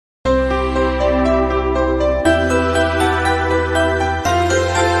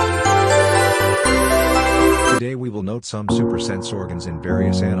note some super sense organs in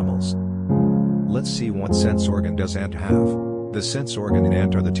various animals. Let's see what sense organ does ant have. The sense organ in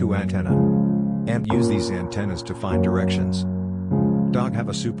ant are the two antennae. Ant use these antennas to find directions. Dog have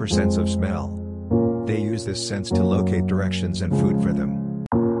a super sense of smell. They use this sense to locate directions and food for them.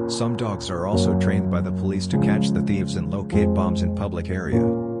 Some dogs are also trained by the police to catch the thieves and locate bombs in public area.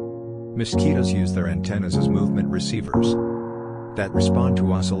 Mosquitoes use their antennas as movement receivers that respond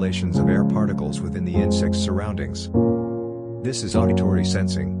to oscillations of air particles within the insect's surroundings. This is auditory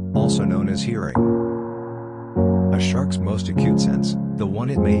sensing, also known as hearing. A shark's most acute sense, the one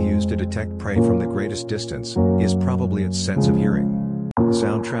it may use to detect prey from the greatest distance, is probably its sense of hearing.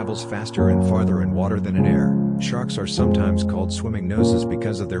 Sound travels faster and farther in water than in air. Sharks are sometimes called swimming noses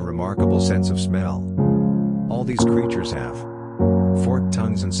because of their remarkable sense of smell. All these creatures have forked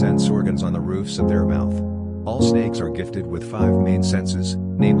tongues and sense organs on the roofs of their mouth. All snakes are gifted with 5 main senses,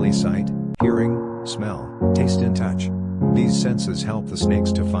 namely sight, hearing, smell, taste and touch. These senses help the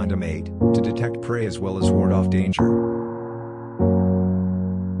snakes to find a mate, to detect prey as well as ward off danger.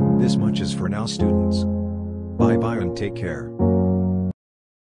 This much is for now, students. Bye bye and take care.